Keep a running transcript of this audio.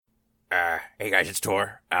Hey guys, it's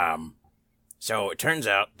Tor. So it turns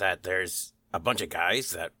out that there's a bunch of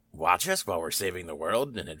guys that watch us while we're saving the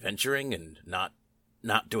world and adventuring and not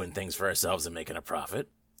doing things for ourselves and making a profit.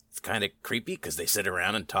 It's kind of creepy because they sit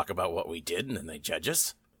around and talk about what we did and then they judge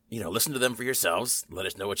us. Listen to them for yourselves. Let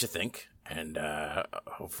us know what you think. And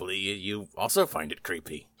hopefully you also find it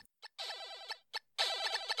creepy.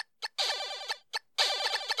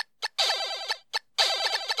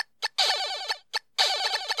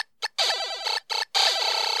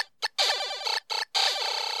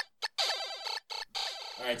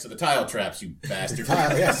 Alright, so the tile traps, you bastard.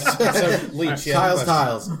 Yes. So, Leech, Tiles.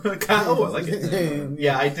 Oh, I like it.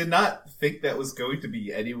 Yeah, I did not think that was going to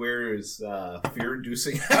be anywhere as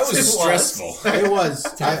fear-inducing. That was stressful. It was.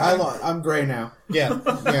 I'm gray now. Yeah.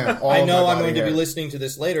 Yeah. I know I'm going to be listening to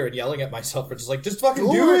this later and yelling at myself for just like, just fucking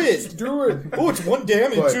do it! Do it. Oh, it's 1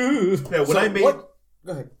 damage. Yeah, when I made...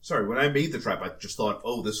 Go ahead. Sorry, when I made the trap, I just thought,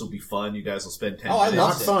 oh, this will be fun. You guys will spend 10 Oh, I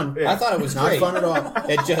minutes. loved Not it. fun. I thought it was Not great. fun at all.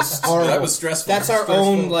 It just... That was stressful. That's our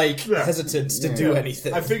Stressful. own, hesitance to do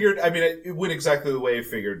anything. I figured, it went exactly the way I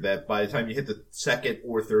figured, that by the time you hit the second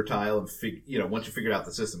or third tile and once you figured out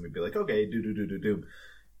the system, you'd be like, okay, do.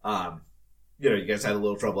 You guys had a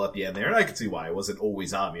little trouble at the end there, and I could see why. It wasn't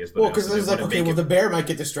always obvious. But Because there's the bear might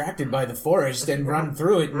get distracted by the forest and run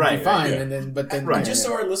through it and be fine, and then... Right. Just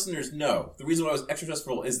so our listeners know, the reason why it was extra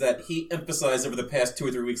stressful is that he emphasized over the past 2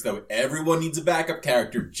 or 3 weeks that everyone needs a backup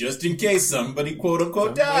character just in case somebody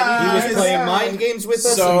quote-unquote dies. He was playing mind games with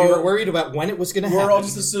us, So, and we were worried about when it was going to happen. We're all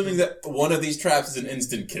just assuming that one of these traps is an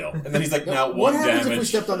instant kill. And then he's like, now What 1 happens damage. if we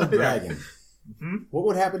stepped on the dragon? What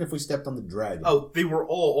would happen if we stepped on the dragon? Oh, they were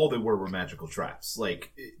all they were magical traps.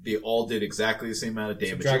 Like, they all did exactly the same amount of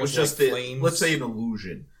damage. It was just, let's say, an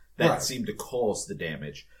illusion that seemed to cause the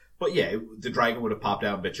damage. But yeah, the dragon would have popped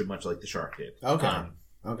out and bit you much like the shark did. Okay.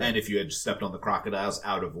 And if you had stepped on the crocodiles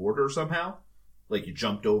out of order somehow, like you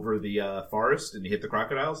jumped over the forest and you hit the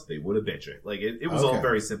crocodiles, they would have bit you. Like, it was all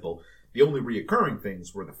very simple. The only reoccurring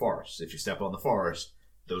things were the forests. If you step on the forest,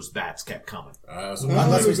 those bats kept coming. So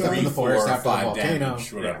Unless we step in 3, the forest 4, after the 5 volcano.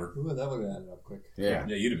 damage, whatever. Ooh, that would have ended up quick. Yeah.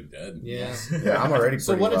 Yeah, you'd have been dead. Yeah. Yeah, I'm already pretty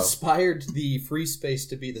So what low. inspired the free space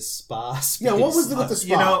to be the spa space? Yeah, what was with the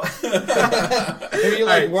spa? Are you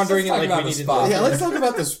wondering let's talk we about the needed spa. Yeah, let's talk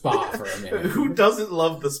about the spa for a minute. Who doesn't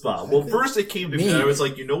love the spa? Well, first it came to me, Me. and I was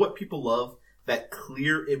like, you know what people love? That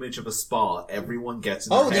clear image of a spa everyone gets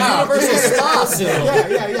in Oh, their the head. universal spa seal.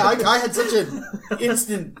 Yeah. I had such an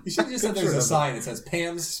instant... You should have just said there's a sign that says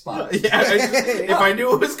Pam's Spa. If I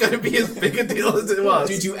knew it was going to be as big a deal as it was.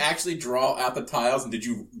 Did you actually draw out the tiles and did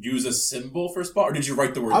you use a symbol for spa or did you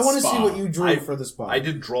write the word spa? I want to see what you drew for the spa. I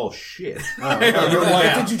didn't draw shit. Your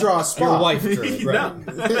wife. Did you draw a spa? Your wife drew it, right?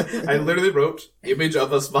 No. I literally wrote image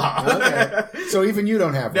of a spa. Okay. So even you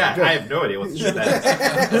don't have one. Yeah, Good. I have no idea what the shit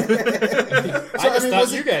that is. I just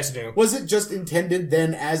thought you guys knew. Was it just intended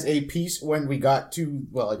then as a piece when we got to,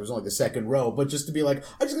 it was only the second row, but just to be like,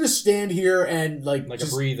 I'm just going to stand here and Like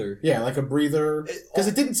just, a breather. Yeah, like a breather. Because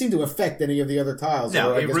it didn't seem to affect any of the other tiles.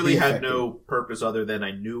 No, or I it guess really be had affected. no purpose other than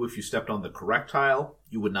I knew if you stepped on the correct tile,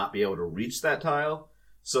 you would not be able to reach that tile.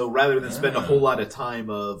 So rather than spend a whole lot of time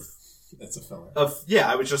That's a filler.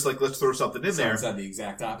 I was just like, let's throw something in there. Someone said the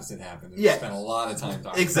exact opposite happened. Yeah. Spent a lot of time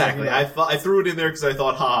talking. Exactly. I threw it in there because I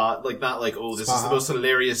thought, not like, oh, this is the most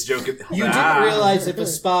hilarious joke. You didn't realize if a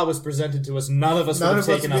spa was presented to us, none of us would have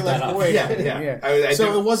taken up that option. Yeah.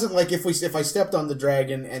 So it wasn't like if I stepped on the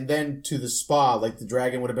dragon and then to the spa, like the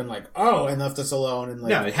dragon would have been like, oh, and left us alone and like.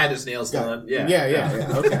 No, it had his nails done. Yeah.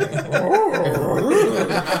 Okay.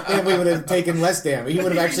 And we would have taken less damage. He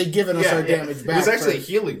would have actually given us our damage back. It was actually a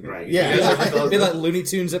healing dragon. Yeah. Be like Looney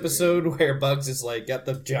Tunes episode where Bugs is like got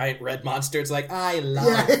the giant red monster. It's like, I love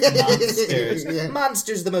monsters. Yeah.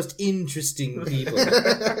 Monsters, the most interesting people. Are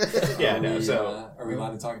we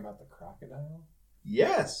allowed to talk about the crocodile?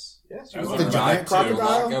 Yes. I was The wondering giant about that, too.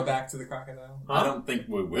 crocodile? Go back to the crocodile? I don't think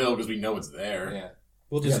we will because we know it's there. Yeah.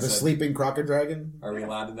 We'll Yeah, just the sleeping crocodile. Are we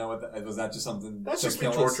allowed to know was that just something That's to just me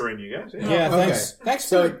kill us? torturing you guys. yeah. Okay. Thanks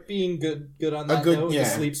So- for being good on that. good- note, yeah. the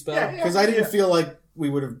sleep spell. Because I didn't feel like we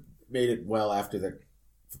would have made it well after the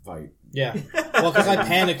fight. Yeah. Well, because I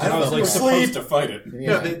panicked and I was We're like, supposed to fight it.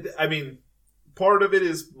 Yeah. No, part of it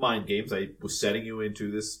is mind games. I was setting you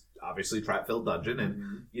into this obviously trap-filled dungeon,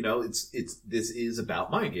 and this is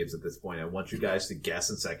about mind games at this point. I want you guys to guess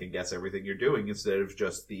and second guess everything you're doing instead of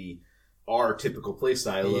just our typical play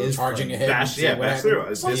style He of is charging ahead. bash and through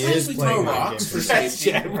it. Sometimes we throw rocks for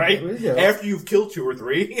safety. Yeah, right. Yeah. After you've killed 2 or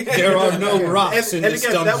 3, there are no rocks in and this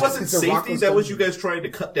again, dungeon. that wasn't It's a safety. rockless That was dungeon. you guys trying to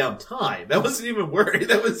cut down time. That wasn't even worry.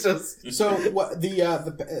 That was just So what I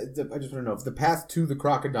just want to know if the path to the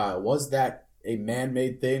crocodile was that a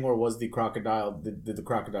man-made thing, or was the crocodile? Did the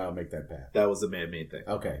crocodile make that path? That was a man-made thing.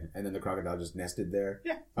 Okay, and then the crocodile just nested there.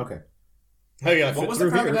 Yeah. Okay. Oh, yeah, What was the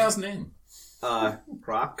crocodile's name?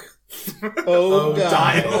 Croc. Oh,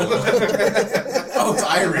 Dial. Oh, it's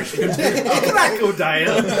Irish.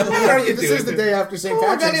 Crocodile. How are you This doing? is the day after St. Oh,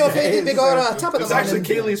 Patrick's Daniel, Day. they got top of It's the actually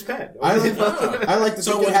morning. Kaylee's pet. I like to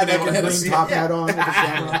So think when it had did like a everyone green see top it? hat on with a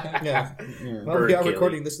shamrock. Yeah. Yeah. Well, we are Bird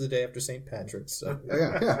recording this the day after St. Patrick's, so.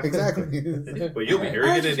 Yeah, exactly. But you'll be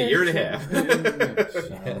hearing it in a year and a half.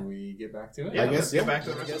 Shall we get back to it? I guess, let's get yeah. back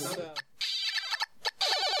to the rest of the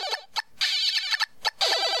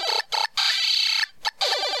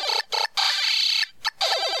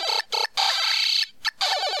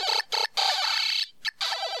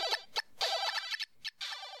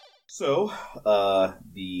So,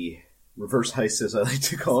 the reverse heist, as I like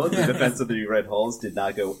to call it, the defense of the Red Halls did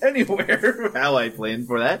not go anywhere how I planned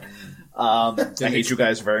for that. I hate you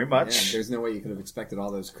guys very Yeah, much. there's no way you could have expected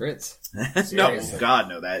all those crits. No, God,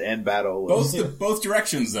 no, that end battle was... Both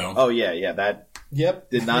directions, though. Oh, yeah, that Yep.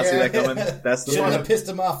 did not see that coming. That's the Should one. have pissed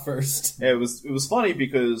him off first. It was funny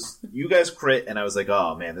because you guys crit, and I was like,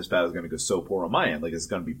 oh man, this battle's going to go so poor on my end. Like, it's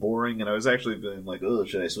going to be boring. And I was actually feeling like, oh,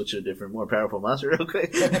 should I switch to a different, more powerful monster real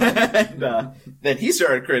quick? And then he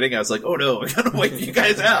started critting. I was like, oh no, I got to wipe you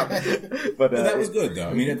guys out. But That was good, though.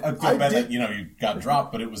 I mean, I feel bad that, you got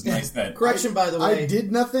dropped, but it was nice that... Correction, by the way. I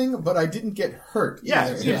did nothing, but I didn't get hurt. Yeah,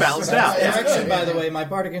 either. you balanced out. Correction, by the way, my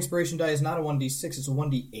Bardic Inspiration die is not a 1d6, it's a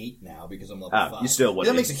 1d8 now because I'm level 5. You still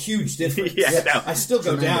wouldn't. That makes a huge difference. Yeah, no. I still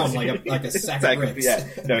go down like a sack of bricks. Yeah,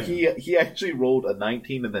 no, he actually rolled a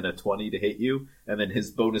 19 and then a 20 to hit you, and then his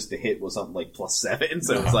bonus to hit was something like +7.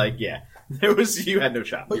 So it was like, yeah, you had no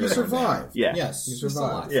shot. But you survived. Yeah, Yes. You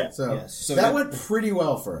survived. Yeah. So, Yes. So that that- went pretty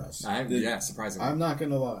well for us. Yeah, surprisingly. I'm not going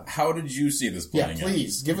to lie. How did you see this Yeah, playing out?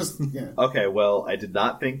 please, give us... Yeah. Okay, well, I did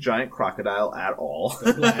not think giant crocodile at all.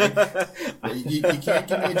 You can't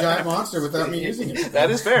give me a giant monster without me using it. That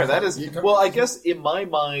is fair. That is You come- well. I guess in my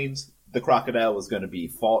mind, the crocodile was going to be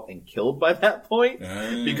fought and killed by that point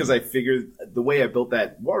because I figured the way I built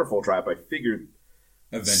that waterfall trap, I figured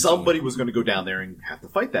Eventually. somebody was going to go down there and have to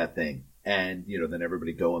fight that thing, and then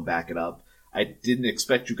everybody go and back it up. I didn't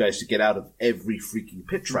expect you guys to get out of every freaking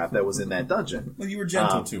pit trap that was in that dungeon. Well, you were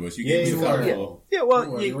gentle to us. You yeah, gave you us were. a Yeah. little- Yeah,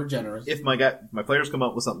 well, You were generous. if my players come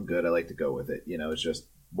up with something good, I like to go with it. It's just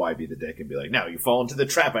why be the dick and be like, no, you fall into the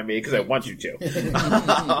trap I made because I want you to.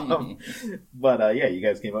 But yeah, you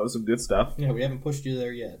guys came up with some good stuff. Yeah, we haven't pushed you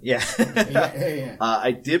there yet. Yeah. Yeah.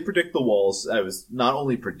 I did predict the walls. I was not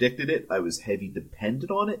only predicted it, I was heavy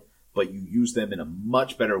dependent on it, but you used them in a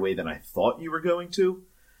much better way than I thought you were going to.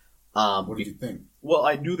 What did you think? Well,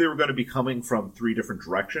 I knew they were going to be coming from 3 different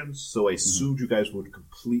directions, so I assumed you guys would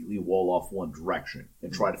completely wall off one direction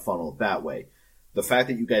and try to funnel it that way. The fact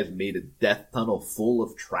that you guys made a death tunnel full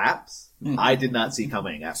of traps, I did not see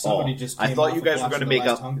coming at Somebody all. just I came thought off you of guys were going to watching make the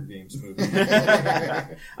last up. Hunger Games movie.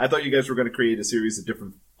 I thought you guys were going to create a series of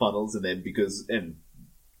different funnels, and then this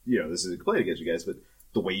is a complaint against you guys, but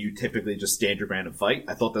the way you typically just stand your ground and fight,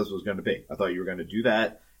 I thought this was going to be. I thought you were going to do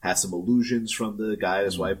that, have some illusions from the guy,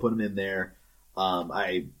 that's why I put him in there.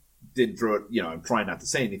 I didn't throw it, I'm trying not to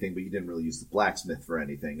say anything, but you didn't really use the blacksmith for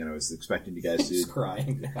anything, and I was expecting you guys He's to...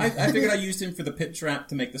 crying. I figured I used him for the pit trap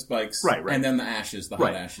to make the spikes. Right. And then the ashes, the hot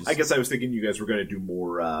Right. ashes. I guess I was thinking you guys were going to do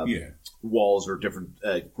more walls or different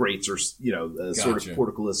grates or, sort of Gotcha.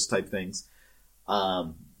 portcullis type things.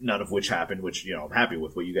 None of which happened, which, I'm happy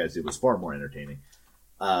with. What you guys did was far more entertaining.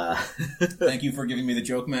 Thank you for giving me the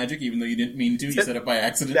joke magic, even though you didn't mean to. You said it by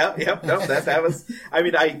accident. That was,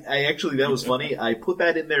 I actually, that was funny. I put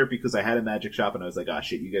that in there because I had a magic shop and I was like,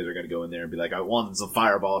 shit, you guys are going to go in there and be like, I want some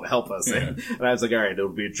fireball to help us. Yeah. And I was like, all right, it'll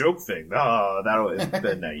be a joke thing. Oh,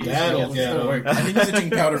 then no, you That'll get him. I think he's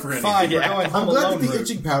itching powder for anything. Fine, we're Yeah. going I'm home glad alone that the route.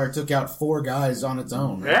 itching powder took out 4 guys on its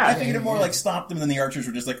own. Yeah. I figured it more like stopped them, and then the archers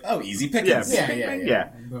were just like, oh, easy pickings. Yeah.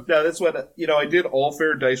 No, that's what, I did all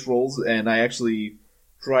fair dice rolls and I actually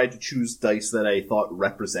tried to choose dice that I thought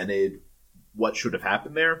represented what should have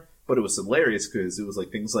happened there, but it was hilarious because it was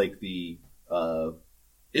like things like the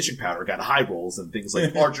itching powder got high rolls and things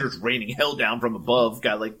like archers raining hell down from above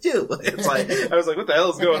got like 2. It's like, I was like, what the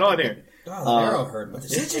hell is going on here? God, the arrow hurt, but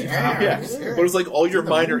the itching powder. Yeah, but it was like all your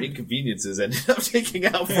minor inconveniences ended up taking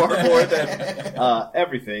out far more than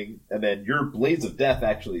everything, and then your Blades of Death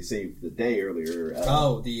actually saved the day earlier.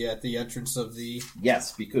 At the entrance of the...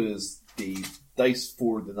 Yes, because the dice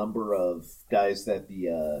for the number of guys that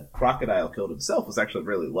the crocodile killed himself was actually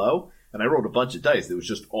really low, and I rolled a bunch of dice. It was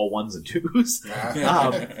just all 1s and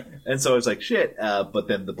 2s. And so I was like, shit. But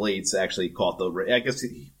then the blades actually caught the... I guess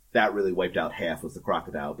that really wiped out half with the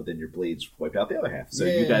crocodile, but then your blades wiped out the other half. So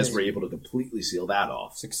you guys were able to completely seal that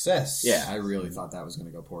off. Success. Yeah. I really thought that was going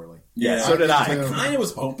to go poorly. Yeah, so did I. kind of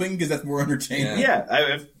was hoping because that's more entertaining. Yeah,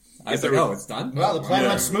 I was like, oh, it's done? Well, the plan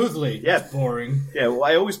went smoothly. Yeah. That's boring. Yeah, well,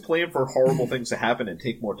 I always plan for horrible things to happen and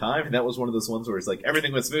take more time, and that was one of those ones where it's like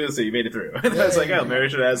everything went smooth, so you made it through. And I was like, oh, maybe I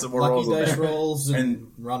should have some more Lucky rolls in dice there. rolls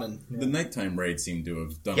and running. The nighttime raid seemed to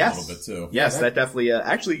have done Yes. a little bit too. Yes, that definitely.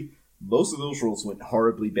 Actually, most of those rolls went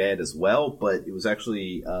horribly bad as well, but it was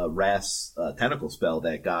actually Ras tentacle spell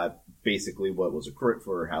that got basically what was a crit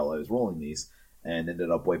for how I was rolling these, and ended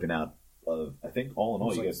up wiping out. I think all in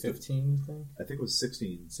all, you like guys 15. I think it was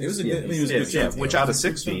 16. It was a Yeah, good, I mean, it was a good chance. which out of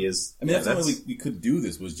 60 is. I mean, that's the only way we could do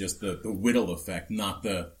this was just the whittle effect, not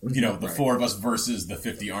the the four of us versus the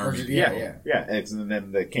 50 army. Yeah. And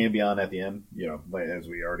then the Cambion at the end, as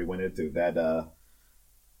we already went into that,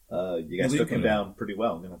 you guys took him down pretty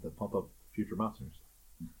well. I'm gonna have to pump up future monsters.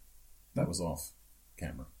 That was off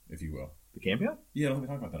camera, if you will. The Cambion? Yeah, don't we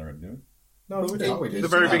talk about that already, do we? No, we did. The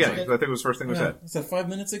very beginning. I think it was the first thing we said. I said 5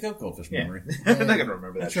 minutes ago, Goldfish Yeah. memory. I'm not gonna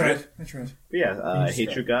remember that. I tried. shit. I tried. But yeah, I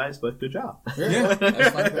hate you guys, but good job. Yeah. That's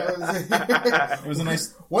fine. It was a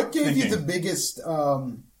nice. What gave you thinking. the biggest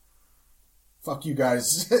fuck you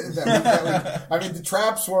guys? I mean, the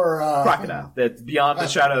traps were Crocodile. That beyond the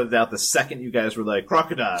shadow of doubt, the second you guys were like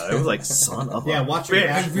crocodile, it was like son of Yeah, a watch your bitch.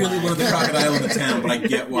 back. I really wanted the crocodile in the town, but I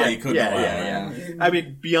get why you couldn't allow it. I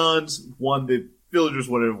mean, beyond one, the villagers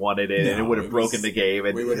wouldn't have wanted it, and No, it would have it broken was- the game.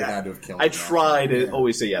 And We would have had to have killed I him. try to Yeah.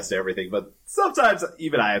 always say yes to everything, but sometimes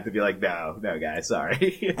even I have to be like, no, guys,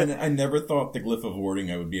 sorry. And I never thought the glyph of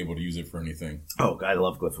warding I would be able to use it for anything. Oh, God, I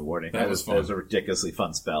love Glyph of Warning. That was fun. That was a ridiculously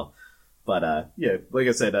fun spell. But, yeah, like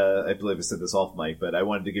I said, I believe I said this off mic, but I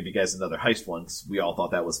wanted to give you guys another heist one, 'cause we all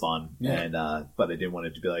thought that was fun. Yeah. And, but I didn't want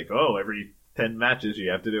it to be like, oh, every 10 matches you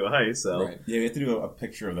have to do a heist, so. Right. Yeah, we have to do a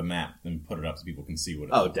picture of the map and put it up so people can see what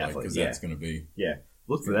it Oh, looks definitely, like, because yeah. that's going to be... Yeah.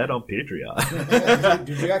 Look for that on Patreon.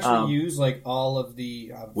 Did you actually use like all of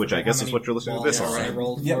the? Which I guess is what you're listening to this walls on, I right?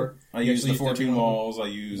 rolled Yep. for? I You used the actually 14 everyone? walls, I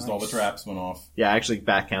used all the traps went off. Yeah, I actually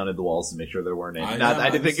back counted the walls to make sure there weren't any. I Not, know, I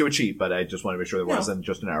didn't I think was- it would cheat, but I just wanted to make sure there No. wasn't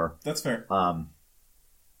just an error. That's fair.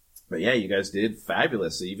 But yeah, you guys did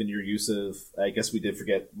fabulous. Even your use of, I guess we did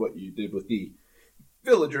forget what you did with the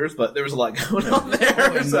villagers, but there was a lot going on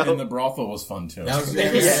there. and, So. and the brothel was fun too. That was-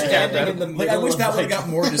 Maybe Yeah, standing in the Like, I middle wish of, that would have like- got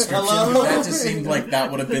more description. Hello? That just seemed like that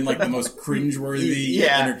would have been like the most cringeworthy,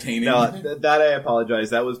 entertaining. No, that I apologize.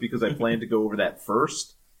 That was because I planned to go over that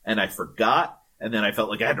first, and I forgot, and then I felt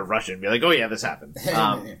like I had to rush it and be like, oh yeah, this happened.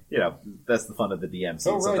 That's the fun of the DM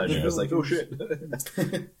scene. Oh, right, Sometimes the you're just like, oh shit.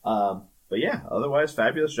 But yeah, otherwise,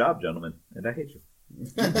 fabulous job, gentlemen. And I hate you.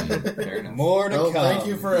 Fair enough. More to Oh, come. thank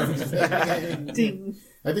you for everything. Ding.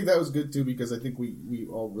 I think that was good too because I think we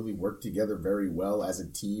all really worked together very well as a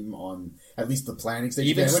team on at least the planning stage.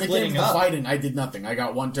 Even when it came splitting to the up. fighting, I did nothing. I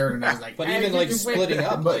got one turn and I was like, But "Hey, even you like can win." splitting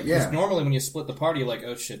up, but like, yeah, 'cause normally when you split the party, you're like,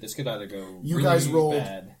 oh shit, this could either go you really guys rolled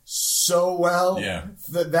bad. so well. Yeah.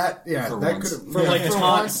 that For that once. could have For like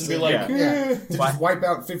taunts and be like, yeah, to Why- just wipe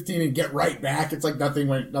out 15 and get right back. It's like nothing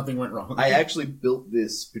went wrong. I actually built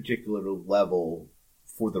this particular level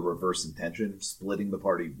for the reverse intention. Splitting the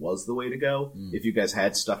party was the way to go. If you guys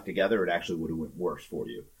had stuck together, it actually would have went worse for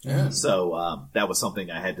you. Yeah. So that was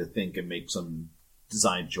something I had to think and make some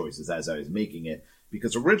design choices as I was making it.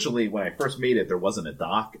 Because originally, when I first made it, there wasn't a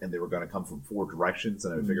dock, and they were going to come from 4 directions.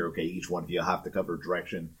 And I figured, okay, each one of you have to cover a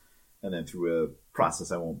direction. And then through a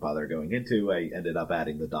process I won't bother going into, I ended up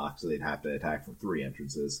adding the dock, so they'd have to attack from 3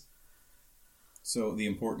 entrances. So the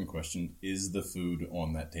important question, is the food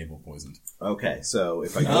on that table poisoned? Okay, so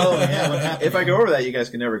if I go, Oh yeah, what happened? if I go over that, you guys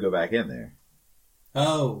can never go back in there.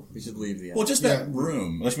 Oh, We should leave the Well, just that Yeah.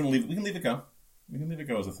 room. Unless we can leave it go. We can leave it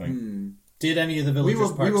go as a thing. did any of the We villagers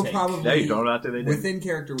will partake? probably No, you don't have to. They didn't. within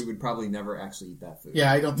character. We would probably never actually eat that food.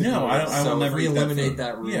 Yeah, I don't think. No, we I don't. I So will if never we eat eliminate food.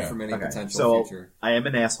 that room Yeah. from any Okay, potential so future. I am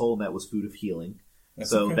an asshole, and that was food of healing. That's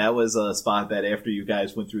So okay. that was a spot that after you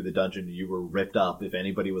guys went through the dungeon and you were ripped up, if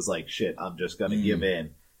anybody was like, shit, I'm just going to give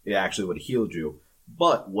in, it actually would have healed you.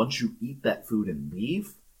 But once you eat that food and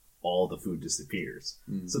leave, all the food disappears.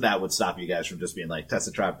 So that would stop you guys from just being like, test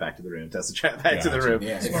the trap, back to the room, test the trap, back to the Gotcha. room.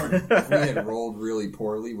 Yeah. If we had rolled really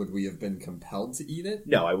poorly, would we have been compelled to eat it?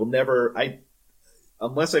 No, I will never,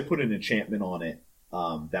 unless I put an enchantment on it,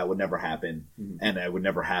 that would never happen. And I would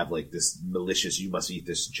never have like this malicious, you must eat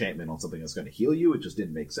this enchantment on something that's going to heal you. It just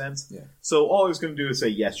didn't make sense. Yeah. So all I was going to do is say,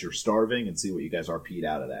 yes, you're starving, and see what you guys RP'd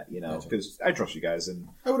out of that, Gotcha. because I trust you guys. And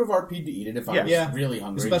I would have RP'd to eat it if I Yeah. was Yeah. really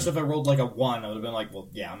hungry. Especially if I rolled like a 1, I would have been like, well,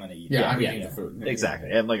 yeah, I'm gonna eat. yeah, I'm yeah, eating the food.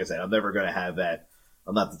 exactly. And like I said, I'm never going to have that.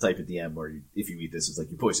 I'm not the type of DM where if you eat this, it's like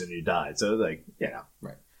you poison and you die. So like,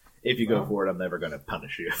 if you go for it, I'm never going to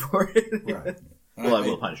punish you for it. Right. Well, I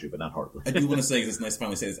will punish you, but not hardly. I do want to say, 'cause it's nice to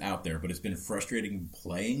finally say this out there, but it's been frustrating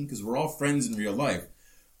playing, because we're all friends in real life.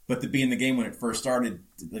 But to be in the game when it first started,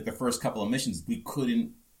 like the first couple of missions,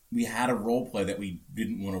 we had a role play that we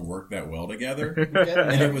didn't want to work that well together.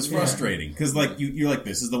 And it was frustrating, because like you're like,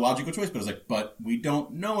 this is the logical choice, but it's like, but we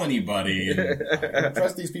don't know anybody. And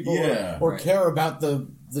trust these people Yeah. or care about the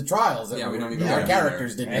trials that we don't even our know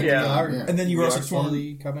characters didn't. Yeah. And then you were we also are torn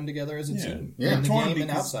slowly coming together as a team. Yeah. In the Torn game and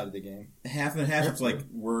because- outside of the game. half and half. It's like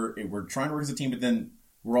we're trying to work as a team, but then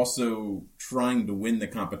we're also trying to win the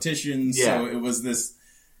competition. Yeah. So it was this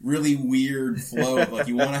really weird flow of like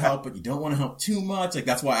you want to help, but you don't want to help too much. Like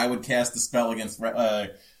that's why I would cast the spell against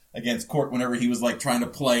Court whenever he was like trying to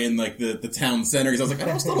play in like the town center. Because I was like,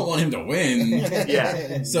 I still don't want him to win.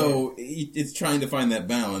 Yeah. So it's trying to find that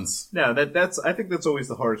balance. No, I think that's always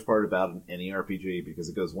the hardest part about any RPG, because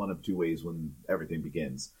it goes one of two ways when everything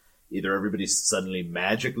begins. Either everybody's suddenly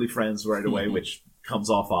magically friends right away, which comes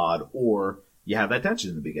off odd, or you have that tension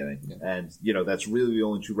in the beginning. Yeah. And, that's really the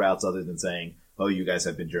only two routes other than saying, oh, you guys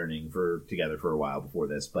have been journeying together for a while before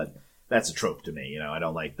this. But that's a trope to me. I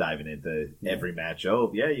don't like diving into every match. Oh,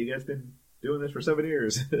 yeah, you guys been doing this for 7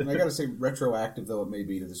 years. And I gotta say, retroactive though it may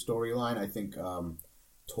be to the storyline, I think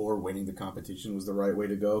Tor winning the competition was the right way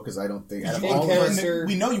to go, because I don't think out of all of us, character-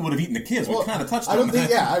 We know you would have eaten the kids. Well, we kind of touched I them. don't think.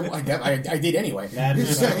 Yeah, I did anyway.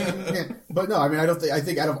 But no, I mean, I don't think. I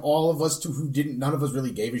think out of all of us who didn't, none of us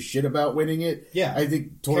really gave a shit about winning it. Yeah. I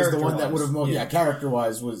think Tor's the one that would have most. Yeah. Yeah, character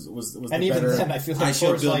wise was And the even better. then, I feel like I shall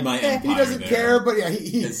Tor's build like, my he empire. doesn't there. care, but yeah,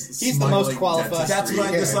 he's the most qualified. That's what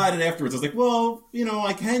I Yeah. decided afterwards. I was like, well,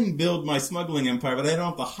 I can build my smuggling empire, but I don't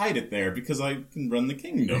have to hide it there because I can run the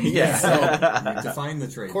kingdom. Yeah. So, Define the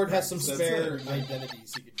trade. Court has some That's spare it.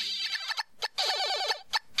 identities he could use.